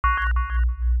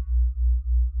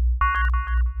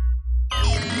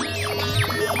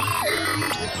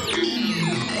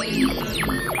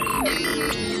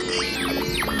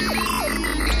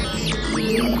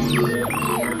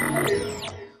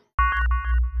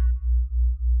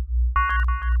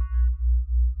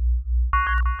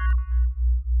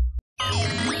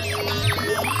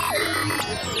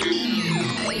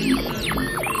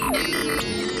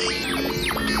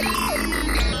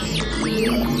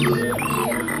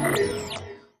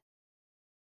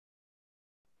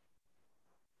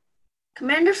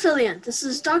Commander Fillion, this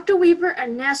is Dr. Weaver at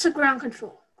NASA Ground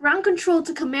Control. Ground Control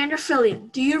to Commander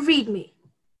Fillion. Do you read me?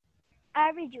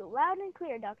 I read you loud and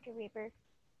clear, Dr. Weaver.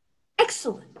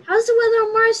 Excellent. How's the weather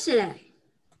on Mars today?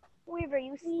 Weaver,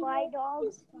 you sly dog.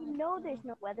 You know there's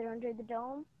no weather under the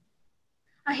dome.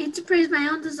 I hate to praise my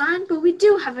own design, but we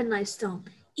do have a nice dome.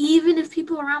 Even if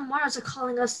people around Mars are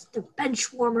calling us the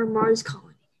bench warmer Mars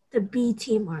colony, the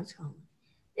BT Mars colony.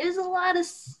 There's a lot of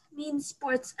mean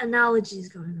sports analogies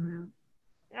going around.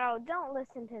 Oh, don't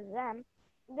listen to them.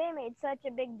 They made such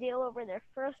a big deal over their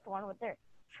first one with their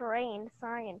trained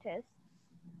scientists.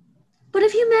 But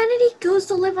if humanity goes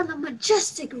to live on the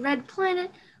majestic red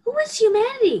planet, who is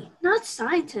humanity? Not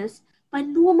scientists, but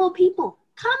normal people,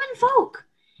 common folk.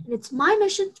 And it's my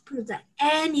mission to prove that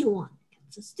anyone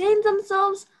can sustain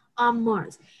themselves on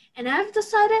Mars. And I've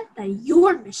decided that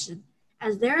your mission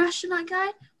as their astronaut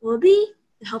guide will be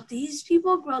to help these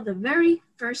people grow the very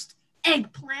first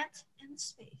eggplant in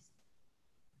space.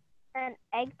 An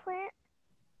eggplant?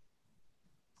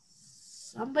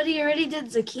 Somebody already did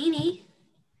zucchini.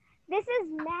 This is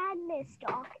madness,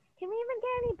 Doc. Can we even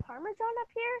get any Parmesan up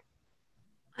here?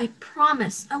 I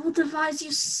promise I will devise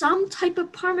you some type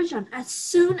of Parmesan as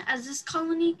soon as this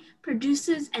colony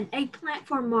produces an eggplant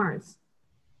for Mars.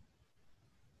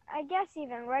 I guess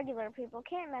even regular people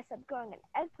can't mess up growing an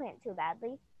eggplant too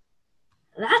badly.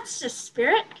 That's the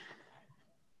spirit.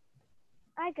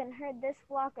 I can herd this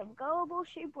flock of gullible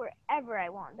sheep wherever I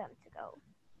want them to go.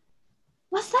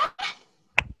 What's that?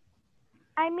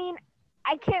 I mean,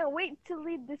 I can't wait to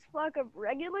lead this flock of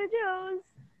regular Joes.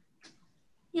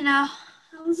 You know,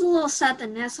 I was a little sad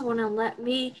that NASA wouldn't let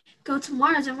me go to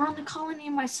Mars and run the colony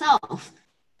myself.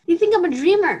 They think I'm a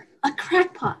dreamer, a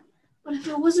crackpot. But if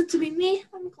it wasn't to be me,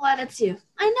 I'm glad it's you.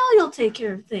 I know you'll take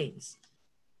care of things.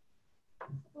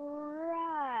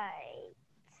 Right.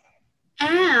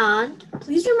 And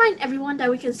please remind everyone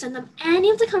that we can send them any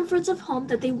of the comforts of home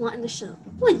that they want in the show.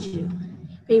 Would you?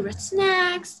 Favorite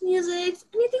snacks, music,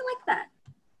 anything like that.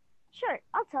 Sure,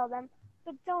 I'll tell them.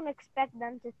 But don't expect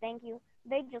them to thank you.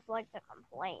 They just like to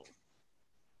complain.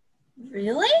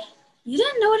 Really? You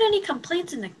didn't note any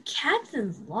complaints in the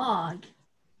captain's log.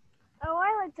 Oh,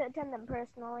 I like to attend them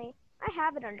personally. I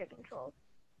have it under control.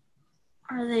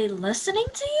 Are they listening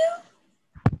to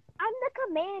you? I'm the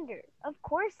commander. Of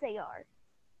course they are.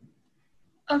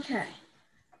 Okay.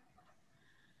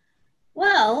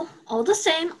 Well, all the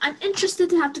same, I'm interested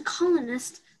to have the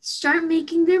colonists start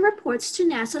making their reports to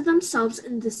NASA themselves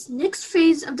in this next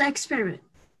phase of the experiment.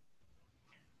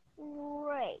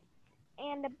 Right.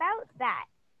 And about that,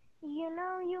 you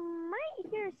know, you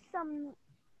might hear some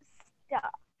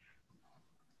stuff.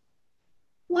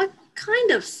 What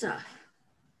kind of stuff?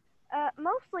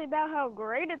 Mostly about how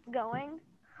great it's going.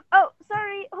 Oh,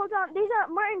 sorry, hold on. There's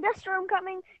a Martin Destrom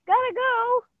coming. Gotta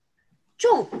go.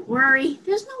 Don't worry,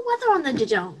 there's no weather on the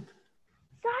dome.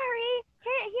 Sorry,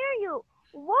 can't hear you.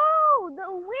 Whoa,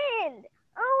 the wind.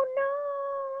 Oh,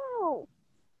 no.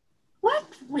 What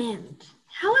wind?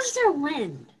 How is there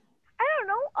wind? I don't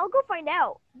know. I'll go find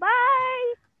out.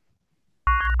 Bye.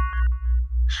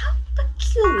 How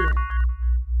peculiar.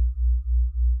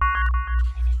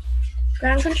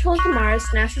 Ground control to Mars,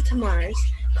 NASA to Mars.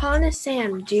 Colonist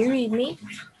Sam, do you read me?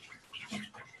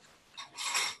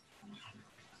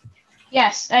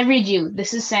 Yes, I read you.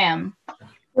 This is Sam.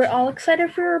 We're all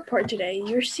excited for your report today.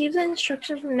 You received the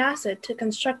instruction from NASA to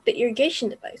construct the irrigation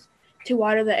device to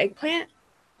water the eggplant.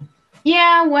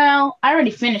 Yeah, well, I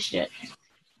already finished it.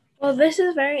 Well, this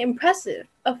is very impressive.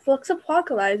 A flux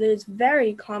apocalypse is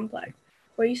very complex.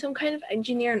 Were you some kind of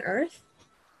engineer on Earth?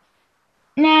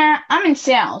 Nah, I'm in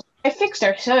sales. I fixed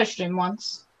our soda stream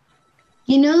once.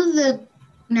 You know, the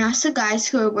NASA guys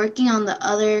who are working on the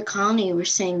other colony were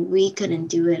saying we couldn't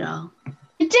do it all.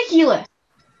 Ridiculous.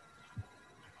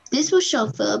 This will show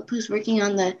Philip, who's working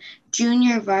on the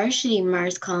junior varsity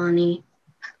Mars colony.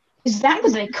 Is that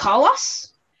what they call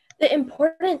us? The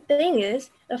important thing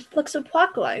is the flux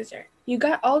apocalypse. You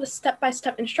got all the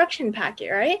step-by-step instruction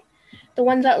packet, right? The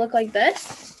ones that look like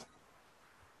this?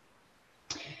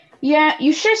 Yeah,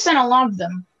 you sure sent a lot of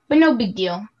them, but no big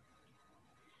deal.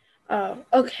 Oh,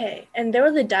 okay. And there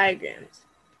were the diagrams.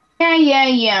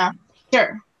 Yeah.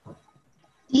 Sure.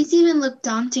 These even look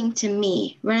daunting to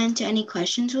me. Run into any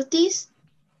questions with these?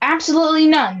 Absolutely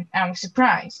none. I was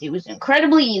surprised. It was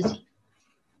incredibly easy.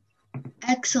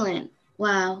 Excellent.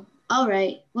 Wow. All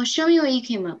right. Well, show me what you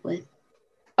came up with.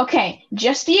 Okay,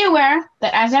 just be aware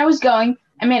that as I was going,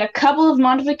 I made a couple of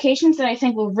modifications that I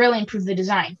think will really improve the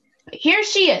design. But here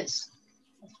she is.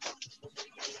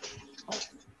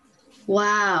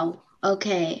 Wow.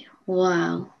 Okay.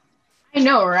 Wow. I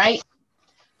know, right?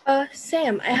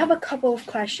 Sam, I have a couple of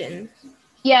questions.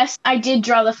 Yes, I did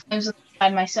draw the flames on the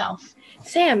side myself.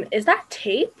 Sam, is that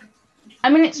tape? I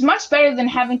mean, it's much better than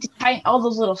having to tighten all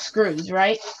those little screws,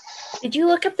 right? Did you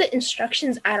look up the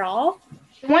instructions at all?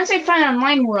 The ones I found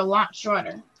online were a lot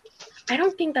shorter. I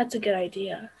don't think that's a good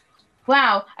idea.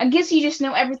 Wow, I guess you just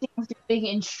know everything with your big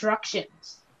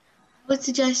instructions. I would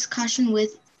suggest caution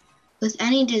with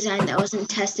any design that wasn't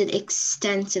tested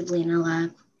extensively in a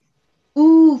lab.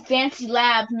 Ooh, fancy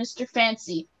lab, Mr.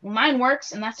 Fancy. Well, mine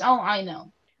works, and that's all I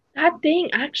know. That thing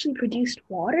actually produced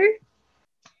water?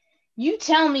 You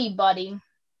tell me, buddy.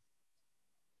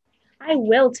 I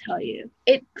will tell you.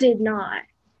 It did not.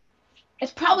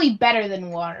 It's probably better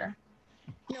than water.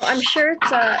 No, I'm sure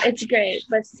it's great,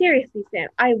 but seriously, Sam,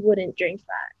 I wouldn't drink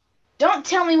that. Don't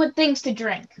tell me what things to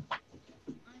drink.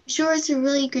 I'm sure it's a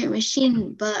really great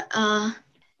machine, but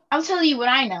I'll tell you what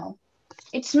I know.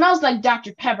 It smells like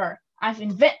Dr. Pepper. I've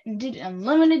invented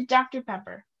unlimited Dr.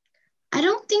 Pepper. I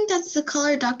don't think that's the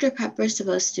color Dr. Pepper is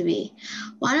supposed to be.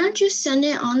 Why don't you send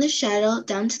it on the shuttle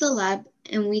down to the lab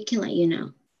and we can let you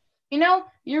know? You know,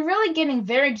 you're really getting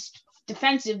very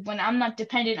defensive when I'm not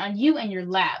dependent on you and your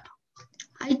lab.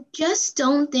 I just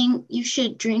don't think you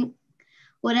should drink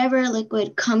whatever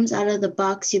liquid comes out of the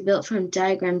box you built from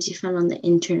diagrams you found on the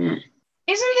internet.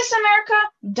 Isn't this America?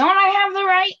 Don't I have the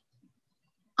right?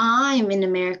 I'm in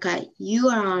America. You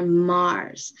are on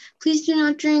Mars. Please do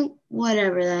not drink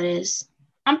whatever that is.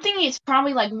 I'm thinking it's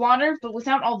probably like water, but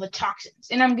without all the toxins,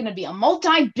 and I'm going to be a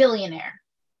multi-billionaire.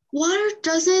 Water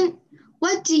doesn't...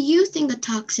 What do you think a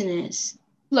toxin is?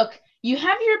 Look, you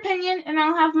have your opinion, and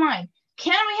I'll have mine.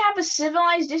 Can't we have a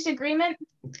civilized disagreement?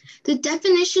 The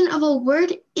definition of a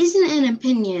word isn't an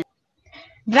opinion.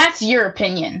 That's your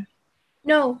opinion.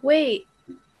 No, wait.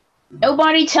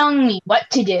 Nobody telling me what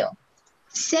to do.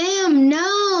 Sam,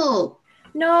 no!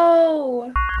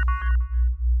 No!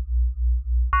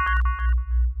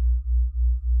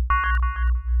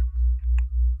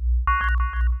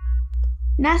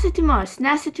 NASA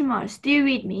to Mars, do you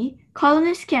read me?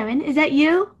 Colonist Karen, is that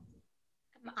you?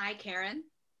 Am I Karen?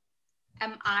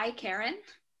 Am I Karen?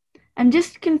 I'm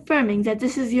just confirming that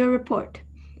this is your report.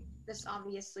 This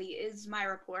obviously is my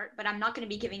report, but I'm not going to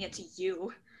be giving it to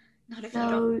you. Not if you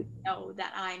don't know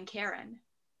that I'm Karen.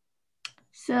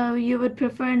 So you would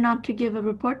prefer not to give a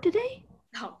report today?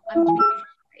 No, I'm doing it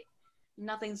right.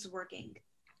 Nothing's working.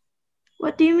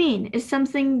 What do you mean? Is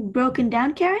something broken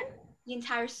down, Karen? The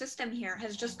entire system here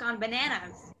has just gone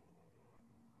bananas.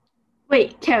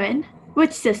 Wait, Karen,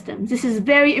 which systems? This is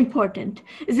very important.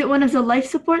 Is it one of the life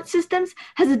support systems?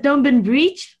 Has the dome been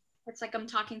breached? It's like I'm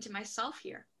talking to myself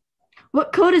here.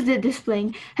 What code is it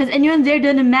displaying? Has anyone there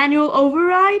done a manual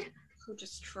override? Who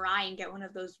just try and get one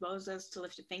of those bozos to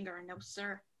lift a finger? No,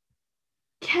 sir.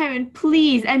 Karen,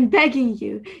 please, I'm begging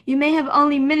you. You may have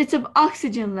only minutes of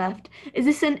oxygen left. Is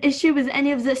this an issue with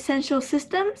any of the essential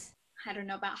systems? I don't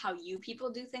know about how you people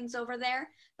do things over there,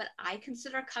 but I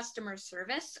consider customer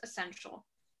service essential.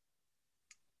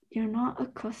 You're not a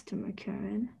customer,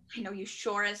 Karen. I know you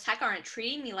sure as heck aren't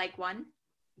treating me like one.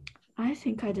 I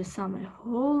think I just saw my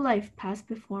whole life pass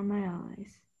before my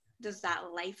eyes. Does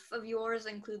that life of yours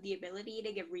include the ability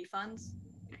to give refunds?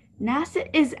 NASA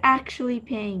is actually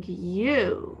paying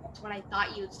you. That's what I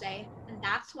thought you'd say, and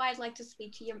that's why I'd like to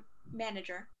speak to your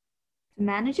manager. The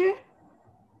manager?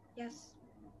 Yes,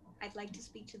 I'd like to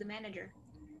speak to the manager.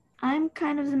 I'm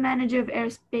kind of the manager of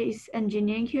aerospace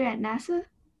engineering here at NASA.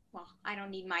 Well, I don't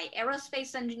need my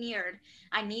aerospace engineered.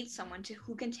 I need someone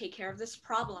who can take care of this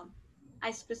problem.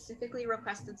 I specifically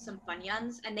requested some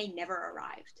Funyuns, and they never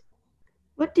arrived.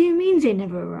 What do you mean they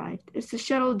never arrived? If the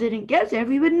shuttle didn't get there,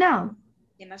 we would know.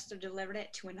 They must have delivered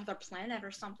it to another planet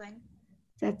or something.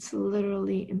 That's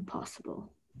literally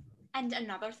impossible. And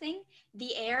another thing,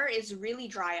 the air is really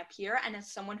dry up here, and as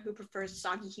someone who prefers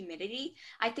soggy humidity,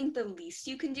 I think the least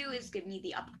you can do is give me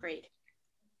the upgrade.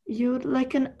 You'd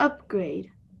like an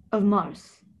upgrade of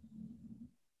Mars.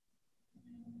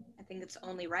 I think it's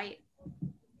only right.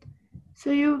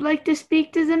 So you'd like to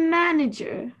speak to the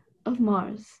manager of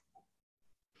Mars.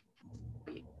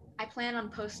 I plan on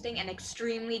posting an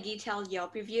extremely detailed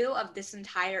Yelp review of this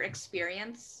entire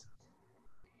experience.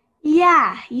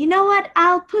 Yeah, you know what?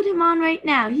 I'll put him on right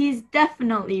now. He's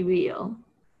definitely real.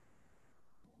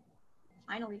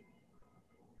 Finally.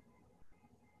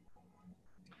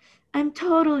 I'm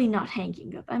totally not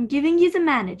hanging up. I'm giving you the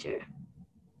manager.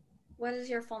 What is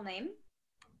your full name?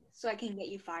 So I can get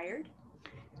you fired?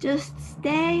 Just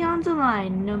stay on the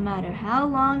line no matter how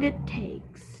long it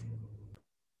takes.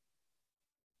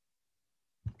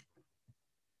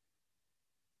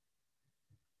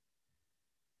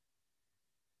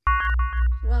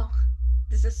 Well,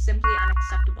 this is simply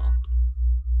unacceptable.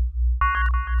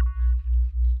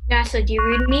 NASA, do you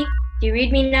read me? Do you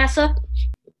read me, NASA?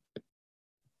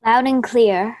 Loud and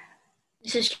clear.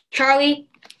 This is Charlie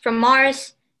from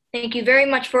Mars. Thank you very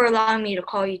much for allowing me to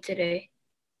call you today.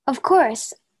 Of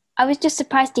course. I was just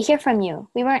surprised to hear from you.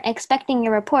 We weren't expecting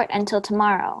your report until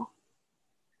tomorrow.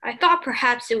 I thought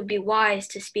perhaps it would be wise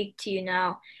to speak to you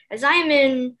now, as I am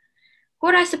in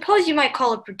what I suppose you might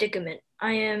call a predicament.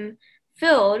 I am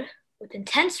filled with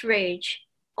intense rage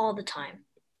all the time.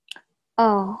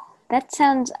 Oh, that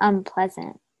sounds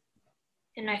unpleasant.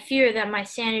 And I fear that my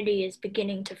sanity is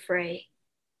beginning to fray.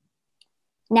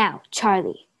 Now,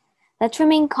 Charlie, let's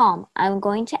remain calm. I'm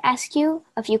going to ask you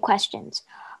a few questions.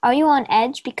 Are you on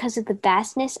edge because of the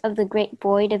vastness of the great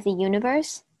void of the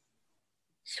universe?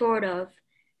 Sort of.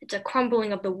 It's a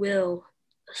crumbling of the will,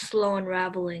 a slow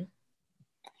unraveling.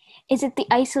 Is it the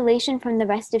isolation from the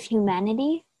rest of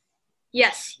humanity?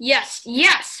 Yes, yes,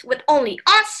 yes! With only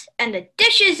us and the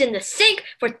dishes in the sink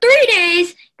for 3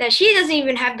 days that she doesn't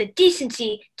even have the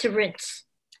decency to rinse.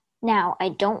 Now, I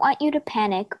don't want you to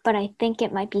panic, but I think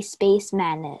it might be space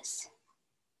madness.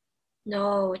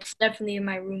 No, it's definitely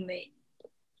my roommate.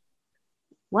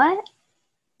 What?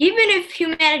 Even if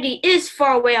humanity is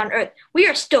far away on Earth, we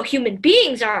are still human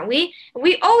beings, aren't we? And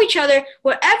we owe each other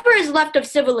whatever is left of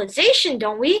civilization,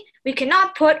 don't we? We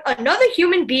cannot put another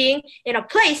human being in a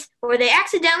place where they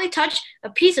accidentally touch a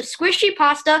piece of squishy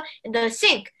pasta in the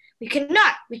sink. We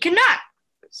cannot.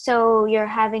 So you're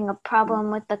having a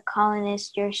problem with the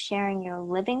colonist you're sharing your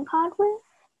living pod with?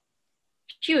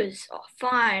 She was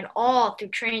fine all through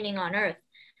training on Earth,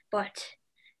 but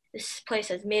this place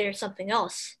has made her something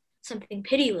else. Something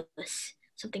pitiless,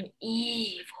 something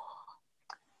evil.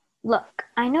 Look,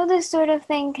 I know this sort of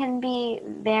thing can be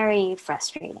very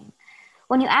frustrating.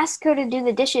 When you asked her to do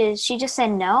the dishes, she just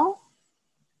said no?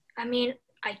 I mean,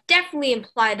 I definitely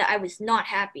implied that I was not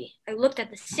happy. I looked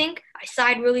at the sink, I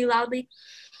sighed really loudly.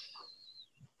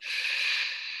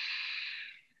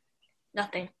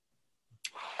 Nothing.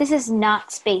 This is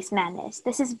not space madness.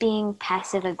 This is being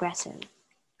passive aggressive.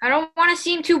 I don't want to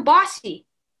seem too bossy.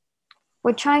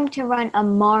 We're trying to run a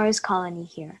Mars colony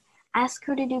here. Ask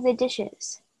her to do the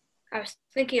dishes. I was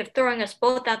thinking of throwing us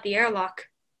both out the airlock.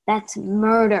 That's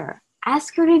murder.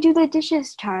 Ask her to do the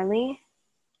dishes, Charlie.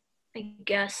 I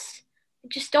guess. I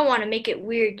just don't want to make it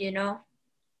weird, you know?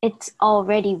 It's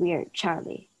already weird,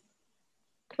 Charlie.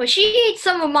 Well, she ate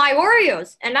some of my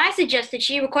Oreos, and I suggested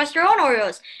she request her own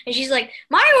Oreos. And she's like,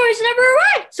 my Oreos never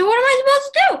arrived, so what am I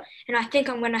supposed to do? And I think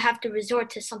I'm going to have to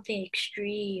resort to something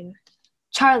extreme.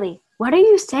 Charlie, what are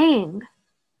you saying?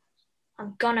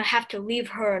 I'm going to have to leave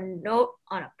her a note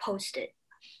on a Post-it.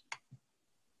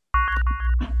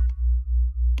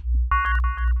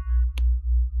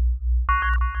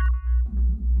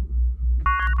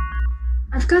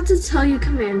 I've got to tell you,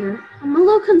 Commander, I'm a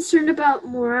little concerned about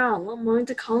morale among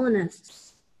the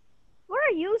colonists. What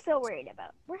are you so worried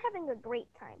about? We're having a great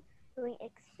time doing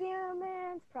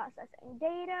experiments, processing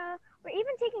data. We're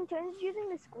even taking turns using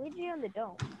the squeegee on the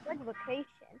dome. It's like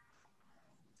vacation.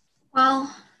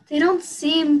 Well, they don't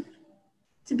seem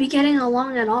to be getting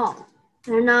along at all.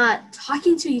 They're not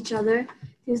talking to each other.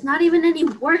 There's not even any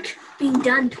work being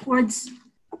done towards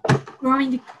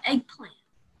growing the eggplant.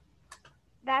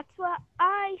 That's what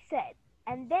I said,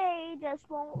 and they just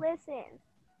won't listen.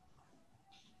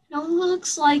 It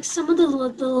looks like some of the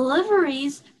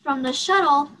deliveries from the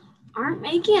shuttle aren't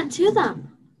making it to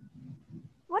them.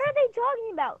 What are they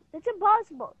talking about? It's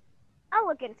impossible. I'll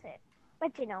look into it.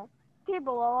 But you know,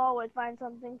 people will always find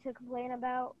something to complain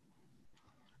about.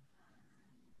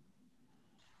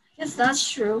 I guess that's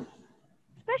true.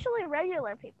 Especially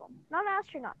regular people, not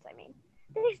astronauts, I mean.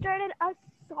 They started a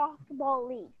softball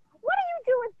league. What do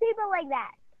you do with people like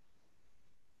that?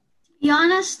 To be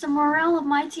honest, the morale of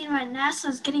my team at NASA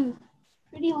is getting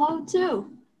pretty low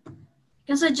too.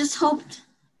 Guess I just hoped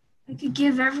I could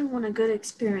give everyone a good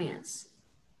experience.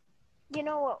 You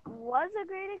know what was a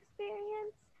great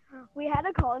experience? We had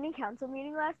a colony council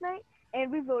meeting last night,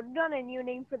 and we voted on a new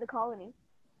name for the colony.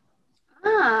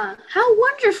 Ah, how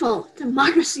wonderful!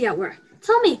 Democracy at work.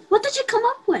 Tell me, what did you come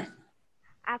up with?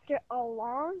 After a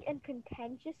long and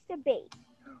contentious debate,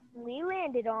 we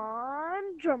landed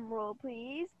on, drumroll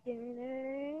please,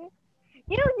 New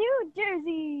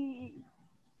Jersey.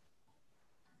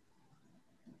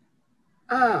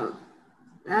 Oh,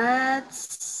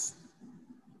 that's...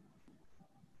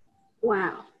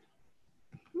 wow.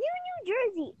 New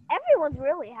Jersey. Everyone everyone's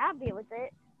really happy with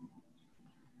it.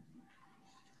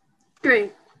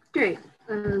 Great.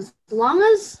 As long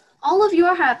as all of you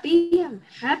are happy, I'm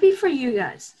happy for you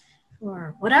guys.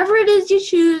 For whatever it is you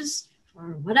choose,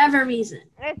 for whatever reason.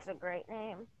 It's a great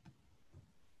name.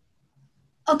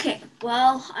 Okay,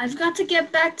 well, I've got to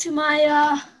get back to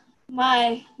my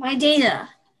my data.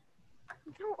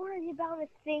 Don't worry about a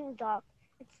thing, Doc.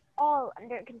 It's all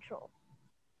under control.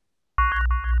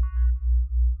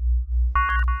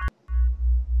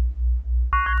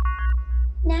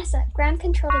 NASA, ground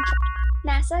control to Jess.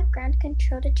 NASA, ground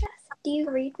control to Jess. Do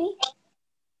you read me?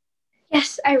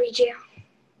 Yes, I read you.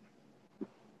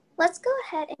 Let's go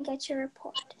ahead and get your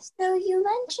report. So you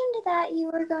mentioned that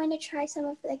you were going to try some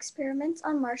of the experiments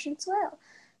on Martian soil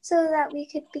so that we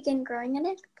could begin growing an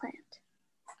eggplant.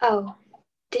 Oh,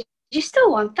 did you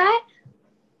still want that?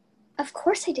 Of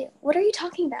course I do. What are you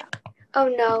talking about?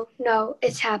 Oh, no,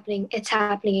 it's happening. It's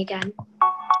happening again.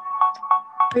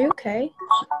 Are you okay?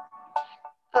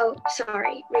 Oh,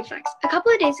 sorry, reflex. A couple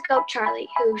of days ago, Charlie,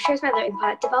 who shares my learning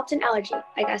pod, developed an allergy,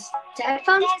 I guess, to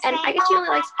headphones, and I guess she only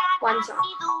likes one song.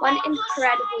 One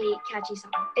incredibly catchy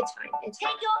song. It's fine.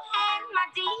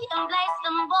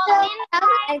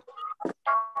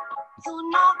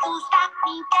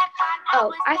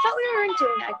 Oh, I thought we weren't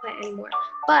doing the eggplant anymore,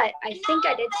 but I think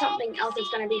I did something else that's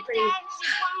gonna be pretty...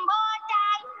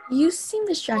 You seem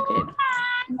distracted.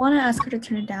 Want to ask her to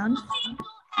turn it down?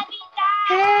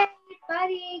 Hey,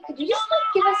 buddy, could you just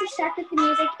give us a sec with the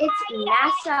music? It's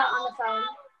NASA on the phone.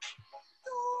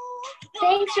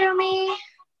 Thanks, Rumi.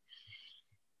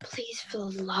 Please, for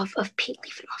the love of Pete,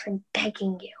 leave it off. I'm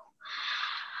begging you.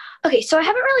 Okay, so I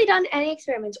haven't really done any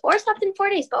experiments or slept in 4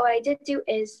 days, but what I did do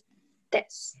is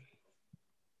this.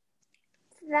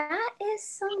 That is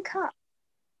some cup.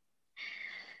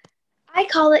 I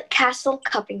call it Castle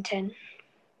Cuppington.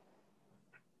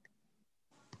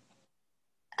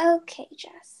 Okay,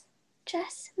 Jess.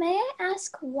 Jess, may I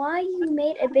ask why you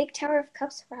made a big tower of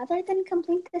cups rather than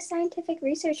complete the scientific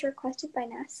research requested by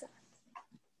NASA?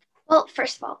 Well,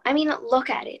 first of all, look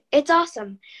at it. It's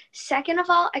awesome. Second of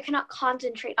all, I cannot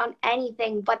concentrate on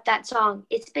anything but that song.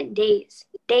 It's been days.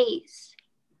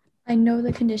 I know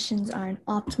the conditions aren't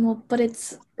optimal, but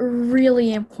it's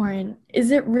really important.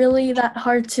 Is it really that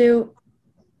hard to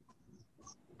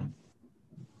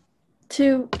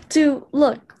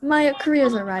look, my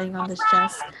careers are riding on this,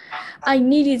 Jess. I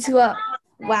need you to,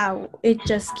 wow, it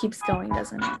just keeps going,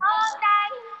 doesn't it?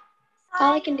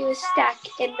 All I can do is stack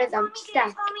in rhythm.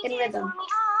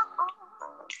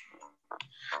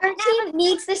 Our team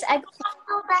needs this eggplant.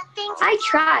 I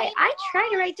try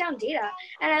to write down data,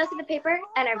 and I look at the paper,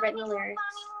 and I've written the lyrics.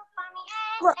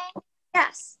 Look,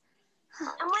 yes. Do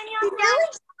you really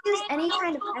use any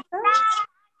kind of headphones?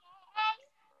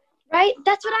 Right?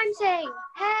 That's what I'm saying.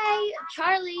 Hey,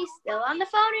 Charlie's still on the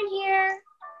phone in here.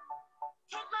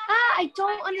 I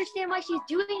don't understand why she's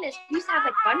doing this. We used to have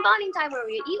like fun bonding time where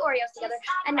we would eat Oreos together,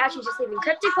 and now she's just leaving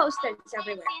cryptic post-its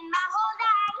everywhere.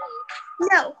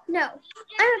 No.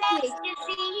 I'm okay.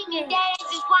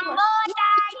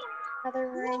 Another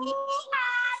room.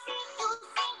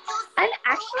 I'm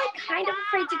actually kind of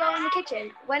afraid to go in the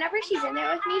kitchen. Whenever she's in there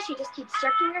with me, she just keeps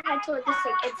jerking her head toward the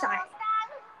sink inside.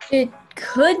 It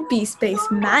could be space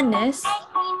madness.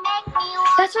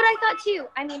 That's what I thought too.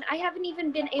 I haven't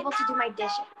even been able to do my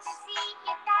dishes.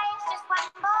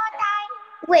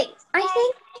 Wait, I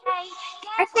think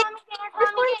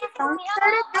before the song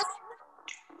started,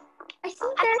 I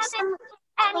think there's some.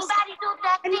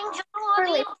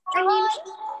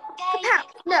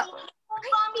 No. I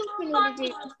think we need to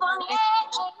do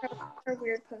for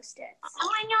weird post-its.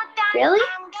 Really?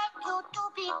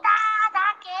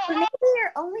 Or maybe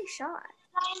your only shot.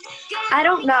 I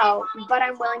don't know, but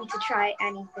I'm willing to try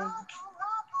anything.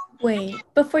 Wait,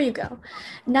 before you go,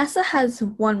 NASA has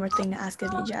one more thing to ask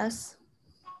of you, Jess.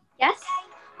 Yes?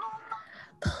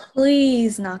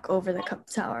 Please knock over the cup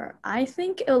tower. I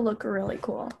think it'll look really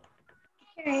cool.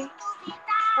 Okay.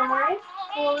 5,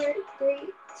 4,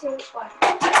 3, 2, 1.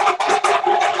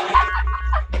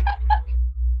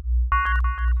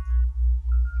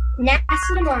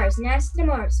 NASA to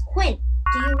Mars. Quinn,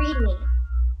 do you read me?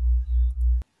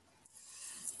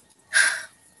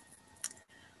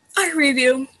 I read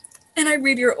you, and I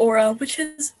read your aura, which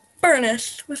is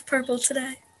burnished with purple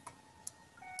today.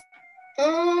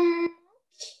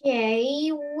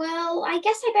 Okay, well, I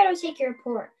guess I better take your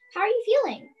report. How are you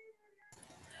feeling?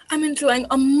 I'm enjoying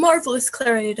a marvelous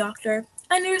clarity, Doctor.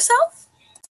 And yourself?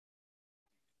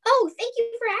 Oh, thank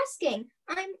you for asking.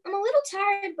 I'm a little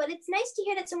tired, but it's nice to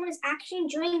hear that someone is actually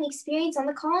enjoying the experience on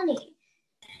the colony.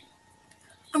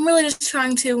 I'm really just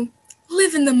trying to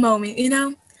live in the moment,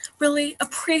 really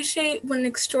appreciate what an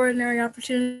extraordinary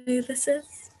opportunity this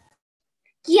is.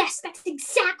 Yes, that's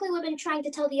exactly what I've been trying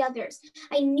to tell the others.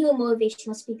 I knew a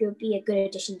motivational speaker would be a good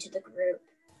addition to the group.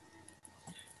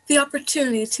 The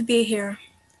opportunity to be here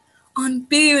on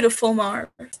beautiful Mars.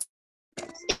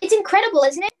 It's incredible,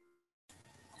 isn't it?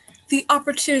 The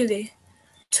opportunity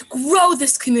to grow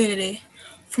this community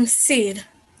from seed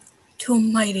to a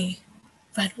mighty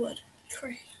redwood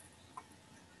tree.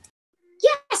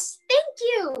 Yes, thank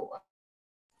you.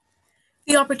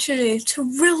 The opportunity to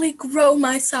really grow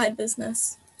my side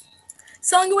business,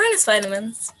 selling awareness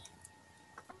vitamins.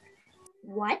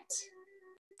 What?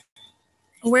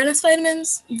 Awareness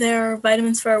vitamins? They're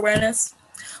vitamins for awareness.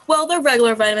 Well, they're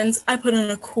regular vitamins I put in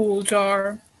a cool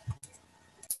jar.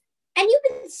 And you've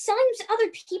been selling them to other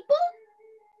people?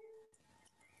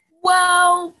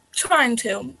 Well, trying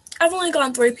to. I've only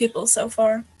gotten 3 people so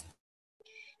far.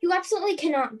 You absolutely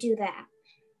cannot do that.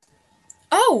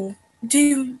 Oh, do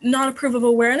you not approve of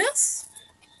awareness?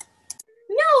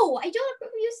 No, I don't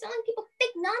approve of you selling people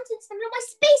fake nonsense on my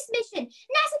space mission.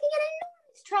 NASA can get in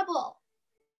enormous trouble.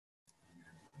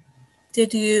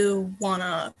 Did you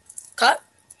wanna cut?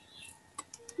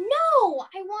 No,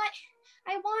 I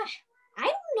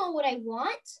don't know what I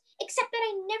want, except that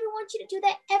I never want you to do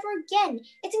that ever again.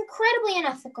 It's incredibly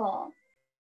unethical.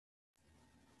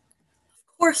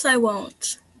 Of course I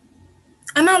won't.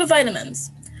 I'm out of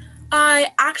vitamins.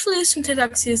 I actually used some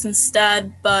Tic-Tacs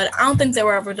instead, but I don't think they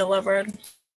were ever delivered.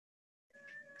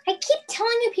 I keep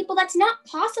telling you people that's not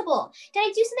possible. Did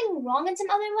I do something wrong in some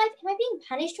other life? Am I being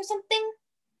punished or something?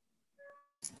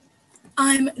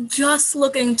 I'm just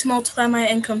looking to multiply my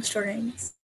income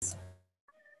streams.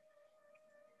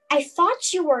 I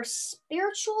thought you were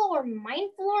spiritual or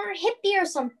mindful or hippie or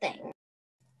something.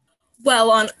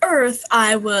 Well, on Earth,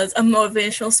 I was a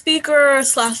motivational speaker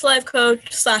 / life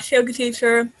coach / yoga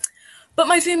teacher, but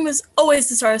my dream was always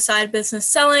to start a side business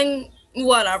selling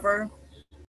whatever.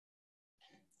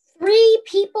 3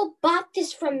 people bought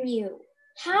this from you.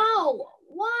 How?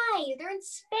 Why? They're in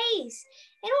space.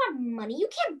 They don't have money. You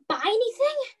can't buy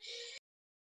anything.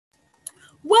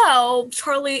 Well,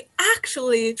 Charlie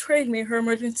actually traded me her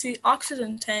emergency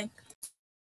oxygen tank.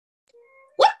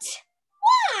 What?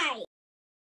 Why?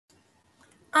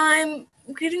 I'm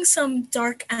getting some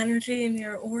dark energy in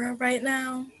your aura right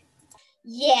now.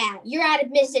 Yeah, you're out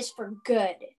of business for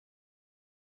good.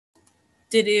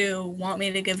 Did you want me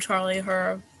to give Charlie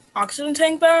her oxygen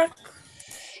tank back?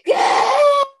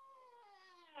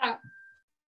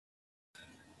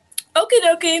 Okie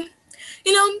dokie.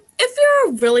 You know, if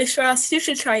you're really stressed, you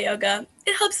should try yoga.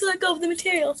 It helps you let go of the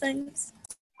material things.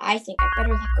 I think I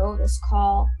better let go of this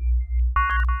call.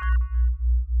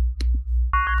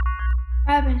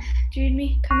 Robin, do you need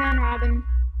me? Come in, Robin.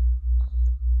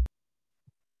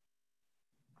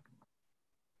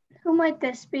 Who might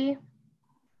this be?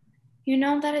 You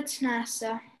know that it's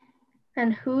NASA.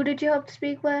 And who did you hope to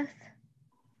speak with?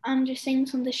 I'm just saying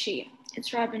on the sheet.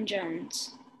 It's Robin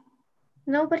Jones.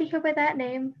 Nobody here by that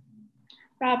name.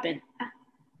 Robin,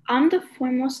 I'm the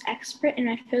foremost expert in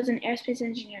my field in aerospace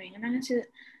engineering. I'm not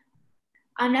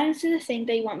gonna say the thing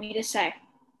that you want me to say.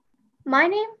 My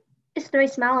name is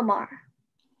Thrace Malamar.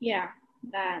 Yeah,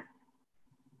 that.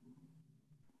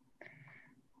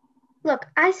 Look,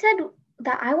 I said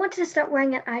that I wanted to start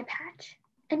wearing an eye patch,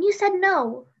 and you said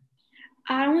no.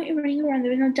 I don't want you running around.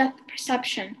 There is no depth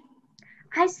perception.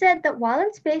 I said that while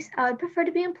in space, I would prefer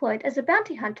to be employed as a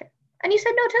bounty hunter, and you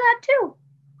said no to that too.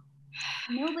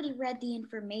 Nobody read the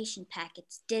information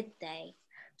packets, did they?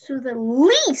 So the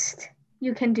least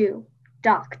you can do,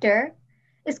 Doctor,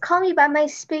 is call me by my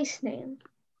space name.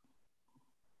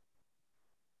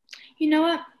 You know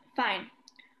what? Fine.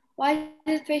 Why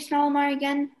is it Thrace Malamar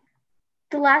again?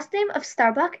 The last name of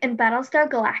Starbuck in Battlestar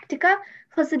Galactica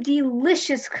plus a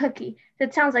delicious cookie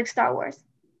that sounds like Star Wars.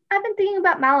 I've been thinking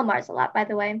about Malamars a lot, by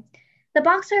the way. The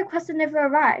box I requested never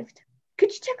arrived. Could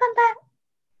you check on that?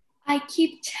 I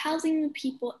keep telling the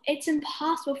people it's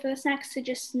impossible for the snacks to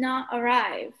just not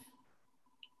arrive.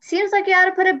 Seems like you ought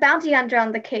to put a bounty hunter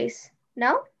on the case.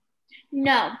 No?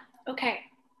 No. Okay.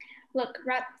 Look,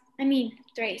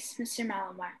 Thrace, Mr.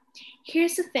 Malamar.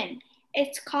 Here's the thing.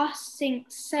 It's costing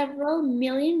several $1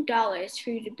 million for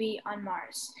you to be on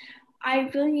Mars. I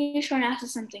really need to show NASA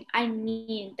something. I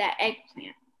need that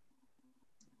eggplant.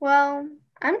 Well,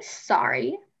 I'm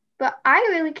sorry, but I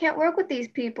really can't work with these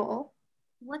people.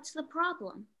 What's the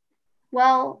problem?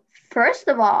 Well, first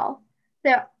of all,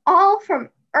 they're all from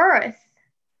Earth.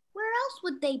 Where else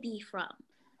would they be from?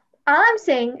 All I'm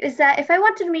saying is that if I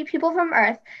wanted to meet people from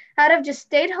Earth, I'd have just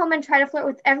stayed home and tried to flirt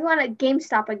with everyone at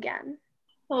GameStop again.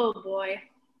 Oh boy.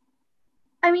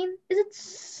 I mean, is it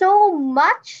so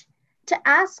much to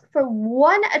ask for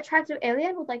one attractive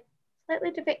alien with like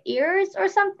slightly different ears or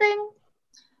something?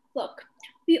 Look,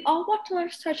 we all want to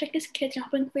learn Star Trek as kids and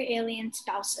hoping for alien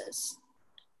spouses.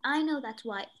 I know that's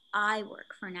why I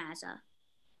work for NASA.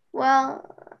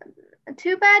 Well,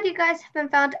 too bad you guys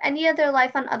haven't found any other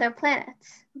life on other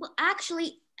planets. Well,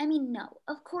 actually, no,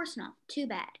 of course not. Too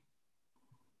bad.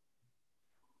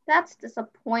 That's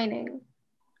disappointing.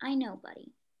 I know,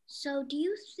 buddy. So do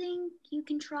you think you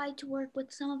can try to work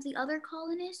with some of the other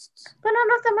colonists? But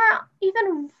none of them are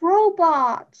even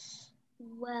robots.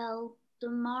 Well, the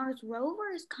Mars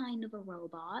rover is kind of a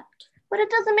robot. But it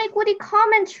doesn't make witty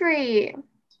commentary.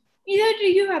 Neither do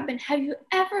you, Robin. Have you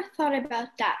ever thought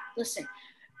about that? Listen,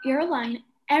 you're a lion.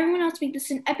 Everyone else made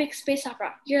this an epic space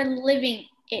opera. You're living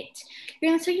it.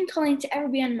 You're the second colony to ever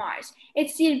be on Mars.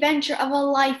 It's the adventure of a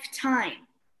lifetime.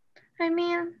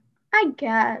 I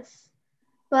guess.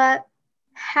 But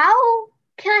how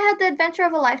can I have the adventure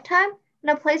of a lifetime in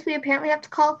a place we apparently have to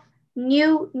call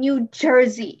New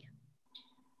Jersey?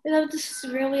 Is that what this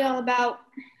is really all about?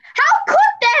 How could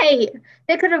they?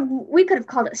 We could have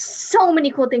called it so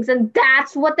many cool things, and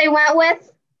that's what they went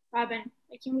with? Robin,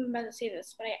 I can't believe I'm about to say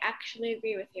this, but I actually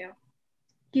agree with you.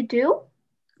 You do?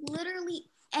 Literally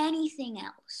anything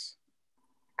else.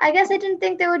 I guess I didn't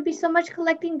think there would be so much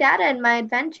collecting data in my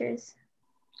adventures.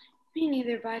 Me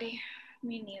neither, buddy.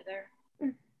 Me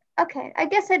neither. Okay, I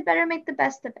guess I'd better make the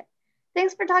best of it.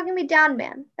 Thanks for talking me down,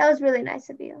 man. That was really nice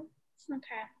of you.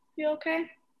 Okay. You okay?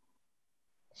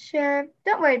 Sure.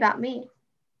 Don't worry about me.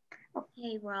 Oh.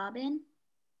 Hey, Robin.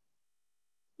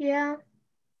 Yeah?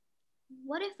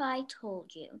 What if I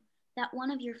told you that one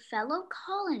of your fellow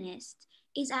colonists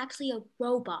is actually a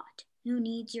robot who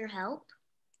needs your help?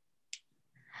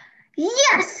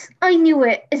 Yes! I knew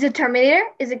it. Is it Terminator?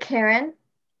 Is it Karen?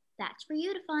 That's for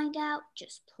you to find out.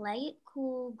 Just play it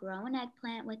cool, grow an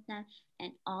eggplant with them,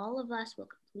 and all of us will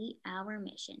complete our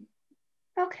mission.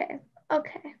 Okay.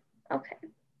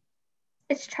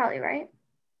 It's Charlie, right?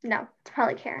 No, it's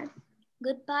probably Karen.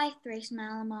 Goodbye, Thrace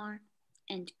Malamar,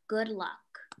 and good luck.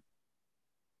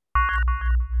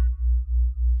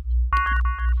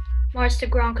 Mars to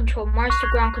ground control. Mars to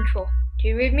ground control. Do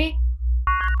you read me?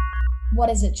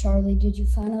 What is it, Charlie? Did you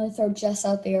finally throw Jess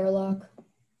out the airlock?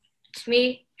 It's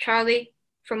me, Charlie,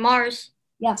 from Mars.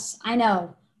 Yes, I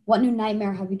know. What new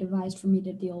nightmare have you devised for me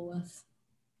to deal with?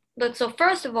 But so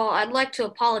first of all, I'd like to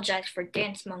apologize for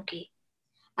Dance Monkey.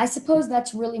 I suppose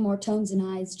that's really more Tones and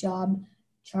I's job,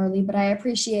 Charlie, but I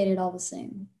appreciate it all the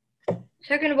same.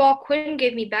 Second of all, Quinn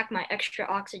gave me back my extra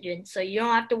oxygen, so you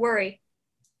don't have to worry.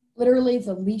 Literally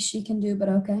the least she can do, but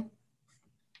okay.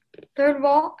 Third of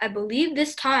all, I believe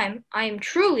this time I am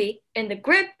truly in the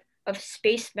grip of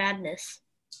space madness.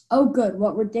 Oh, good.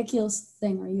 What ridiculous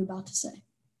thing are you about to say?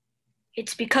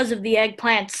 It's because of the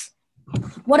eggplants.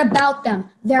 What about them?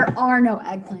 There are no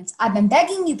eggplants. I've been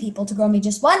begging you people to grow me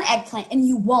just one eggplant, and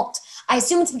you won't. I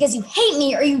assume it's because you hate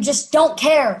me or you just don't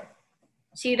care.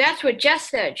 See, that's what Jess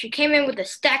said. She came in with a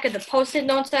stack of the Post-it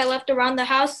notes I left around the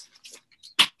house,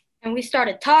 and we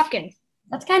started talking.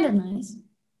 That's kind of nice.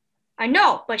 I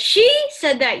know, but she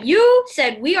said that you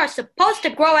said we are supposed to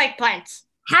grow eggplants.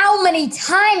 How many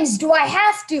times do I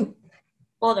have to?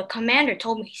 Well, the commander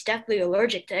told me he's definitely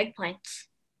allergic to eggplants.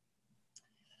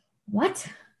 What?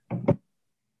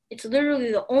 It's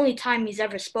literally the only time he's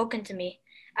ever spoken to me.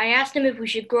 I asked him if we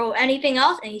should grow anything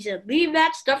else, and he said, leave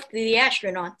that stuff to the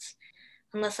astronauts.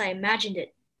 Unless I imagined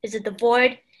it. Is it the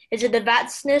void? Is it the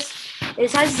vastness?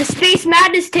 Has the space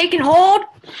madness taken hold?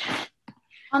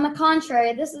 On the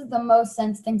contrary, this is the most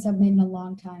sense things have made in a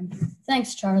long time.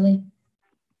 Thanks, Charlie.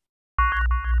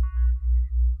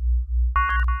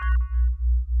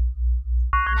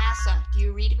 NASA, do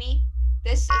you read me?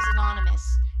 This is anonymous.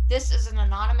 This is an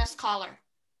anonymous caller.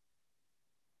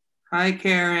 Hi,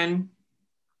 Karen.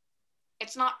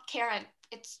 It's not Karen.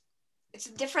 It's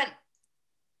a different...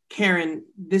 Karen,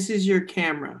 this is your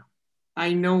camera.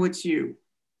 I know it's you.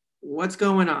 What's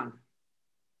going on?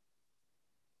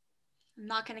 I'm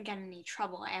not going to get in any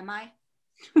trouble, am I?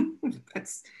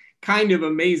 That's kind of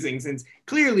amazing, since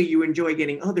clearly you enjoy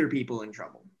getting other people in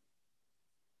trouble.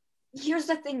 Here's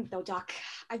the thing, though, Doc.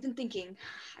 I've been thinking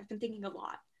a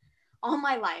lot. All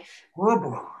my life.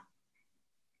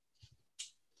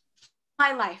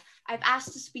 I've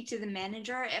asked to speak to the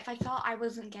manager if I felt I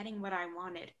wasn't getting what I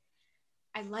wanted.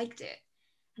 I liked it,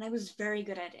 and I was very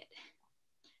good at it.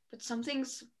 But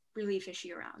something's really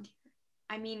fishy around here.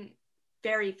 I mean,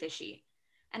 very fishy.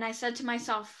 And I said to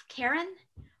myself, Karen,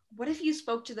 what if you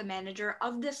spoke to the manager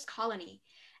of this colony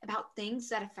about things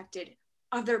that affected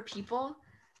other people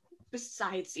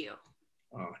besides you?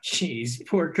 Oh, geez,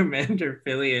 poor Commander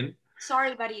Fillion.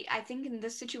 Sorry, buddy. I think in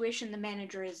this situation, the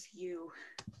manager is you.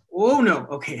 Oh, no.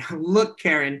 Okay, look,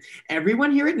 Karen,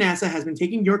 everyone here at NASA has been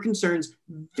taking your concerns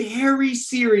very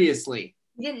seriously.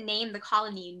 You didn't name the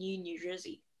colony in New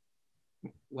Jersey.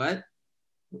 What?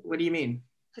 What do you mean?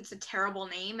 It's a terrible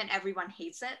name and everyone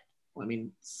hates it. Well, I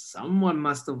mean, someone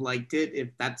must have liked it if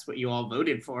that's what you all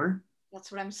voted for.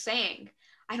 That's what I'm saying.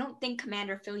 I don't think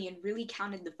Commander Fillion really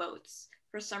counted the votes.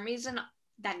 For some reason,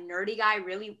 that nerdy guy,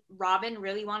 Robin,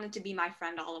 really wanted to be my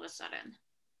friend all of a sudden.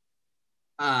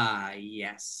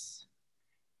 Yes.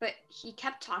 But he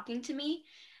kept talking to me,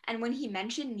 and when he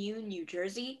mentioned New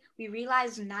Jersey, we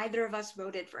realized neither of us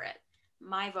voted for it.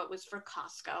 My vote was for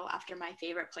Costco, after my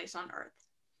favorite place on Earth.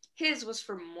 His was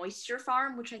for Moisture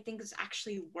Farm, which I think is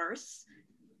actually worse.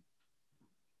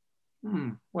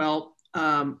 Well,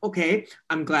 okay.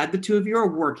 I'm glad the two of you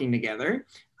are working together.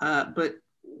 But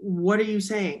what are you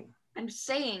saying? I'm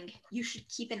saying you should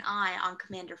keep an eye on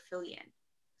Commander Fillion.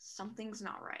 Something's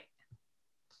not right.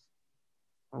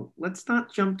 Well, let's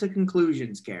not jump to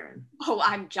conclusions, Karen. Oh,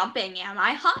 I'm jumping, am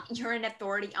I? Huh? You're an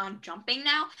authority on jumping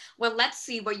now? Well, let's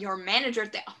see what your manager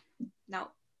No,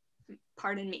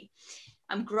 pardon me.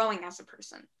 I'm growing as a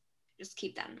person. Just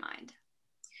keep that in mind.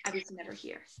 I was never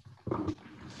here.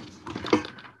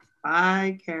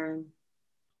 Bye, Karen.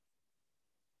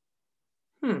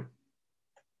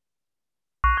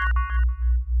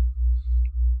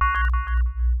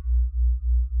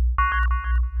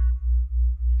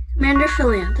 Commander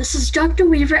Fillion, this is Dr.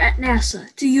 Weaver at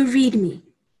NASA. Do you read me?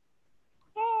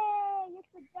 Hey, it's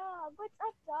the dog. What's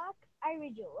up, Doc? I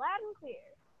read you loud and clear.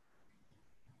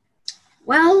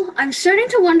 Well, I'm starting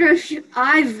to wonder if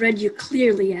I've read you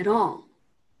clearly at all.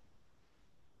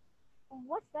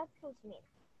 What's that supposed to mean?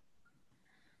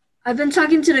 I've been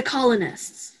talking to the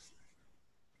colonists.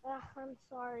 I'm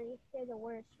sorry. They're the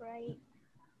worst, right?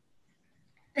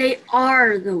 They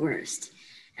are the worst.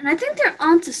 And I think they're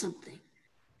onto something.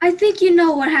 I think you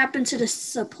know what happened to the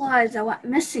supplies that went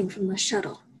missing from the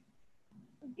shuttle.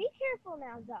 Be careful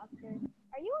now, Doctor.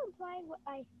 Are you implying what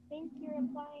I think you're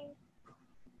implying?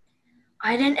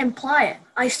 I didn't imply it.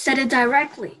 I said it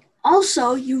directly.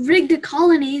 Also, you rigged the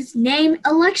colony's name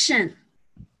election.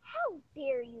 How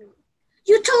dare you?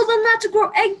 You told them not to grow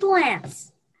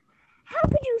eggplants. How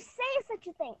could you say such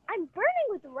a thing? I'm burning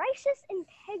with righteous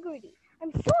integrity.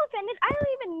 I'm so offended, I don't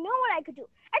even know what I could do.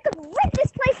 I could rip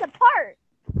this place apart.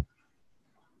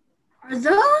 Are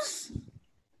those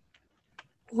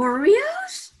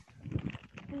Oreos?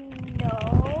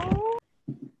 No.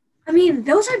 I mean,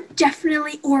 those are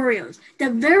definitely Oreos. The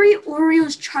very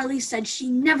Oreos Charlie said she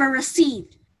never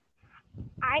received.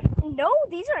 No,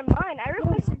 these are mine. I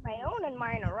requested my own and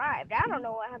mine arrived. I don't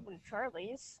know what happened to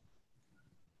Charlie's.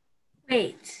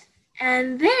 Wait,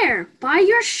 and there, by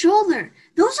your shoulder,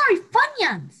 those are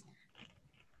Funyuns.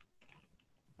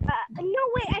 No,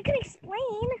 wait, I can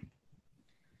explain.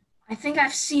 I think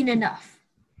I've seen enough.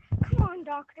 Come on,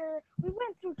 Doctor. We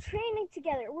went through training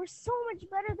together. We're so much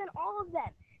better than all of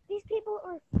them. These people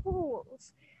are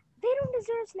fools. They don't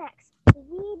deserve snacks.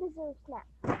 We deserve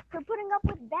snacks for putting up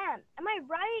with them. Am I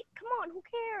right? Come on, who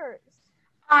cares?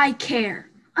 I care.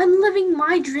 I'm living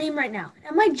my dream right now,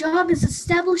 and my job is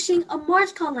establishing a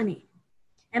Mars colony.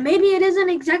 And maybe it isn't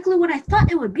exactly what I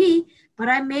thought it would be, but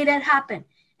I made it happen.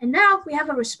 And now we have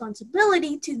a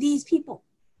responsibility to these people.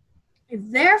 If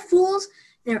they're fools,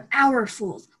 they're our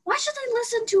fools. Why should they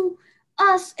listen to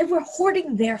us if we're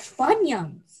hoarding their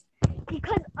Funyuns?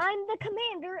 Because I'm the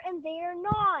commander and they're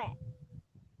not.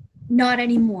 Not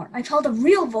anymore. I've held a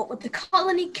real vote with the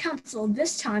colony council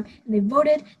this time, and they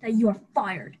voted that you are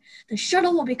fired. The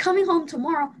shuttle will be coming home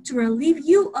tomorrow to relieve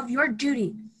you of your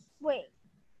duty. Wait.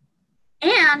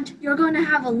 And you're going to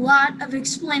have a lot of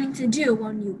explaining to do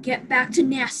when you get back to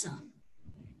NASA.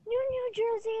 New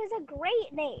Jersey is a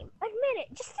great name. Admit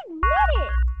it. Just admit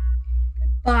it.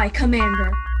 Bye,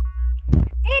 Commander.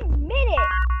 Admit it.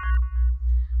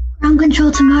 Ground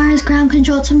control to Mars, ground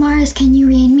control to Mars. Can you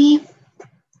read me?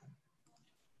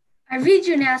 I read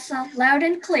you, NASA, loud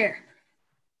and clear.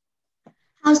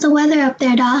 How's the weather up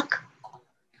there, Doc?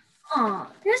 Aw,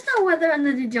 there's no weather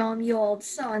under the dome, you old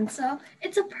so-and-so.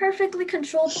 It's a perfectly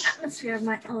controlled atmosphere of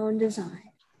my own design.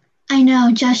 I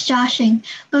know, just joshing.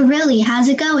 But really, how's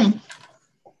it going?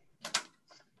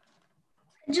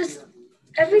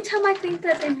 Every time I think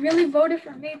that they really voted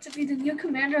for me to be the new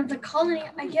commander of the colony,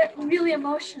 I get really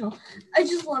emotional. I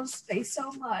just love space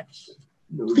so much.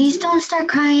 Please don't start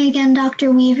crying again,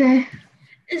 Dr. Weaver.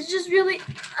 It's just really,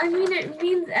 it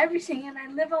means everything, and I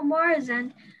live on Mars,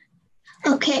 and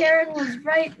okay. Karen was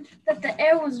right that the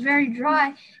air was very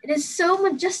dry. It is so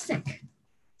majestic.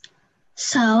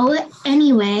 So,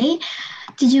 anyway,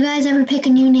 Did you guys ever pick a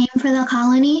new name for the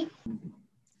colony?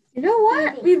 You know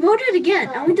what? We voted again,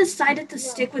 and we decided to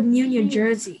stick with New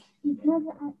Jersey.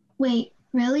 Wait,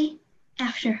 really?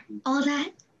 After all that?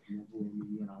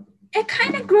 It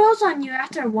kind of grows on you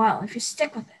after a while if you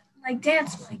stick with it, like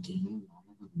dance, Mikey.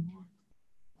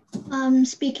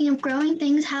 Speaking of growing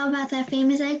things, how about that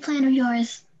famous eggplant of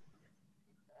yours?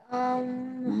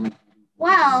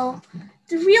 Well,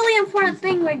 the really important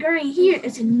thing we're growing here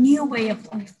is a new way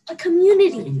of life, a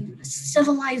community, a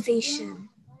civilization.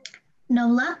 No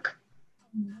luck?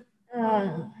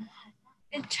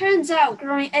 It turns out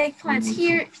growing eggplants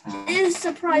here is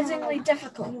surprisingly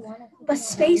difficult, but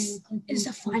space is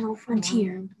the final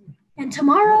frontier. And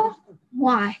tomorrow,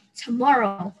 why,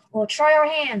 tomorrow we'll try our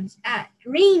hands at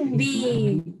green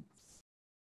beans.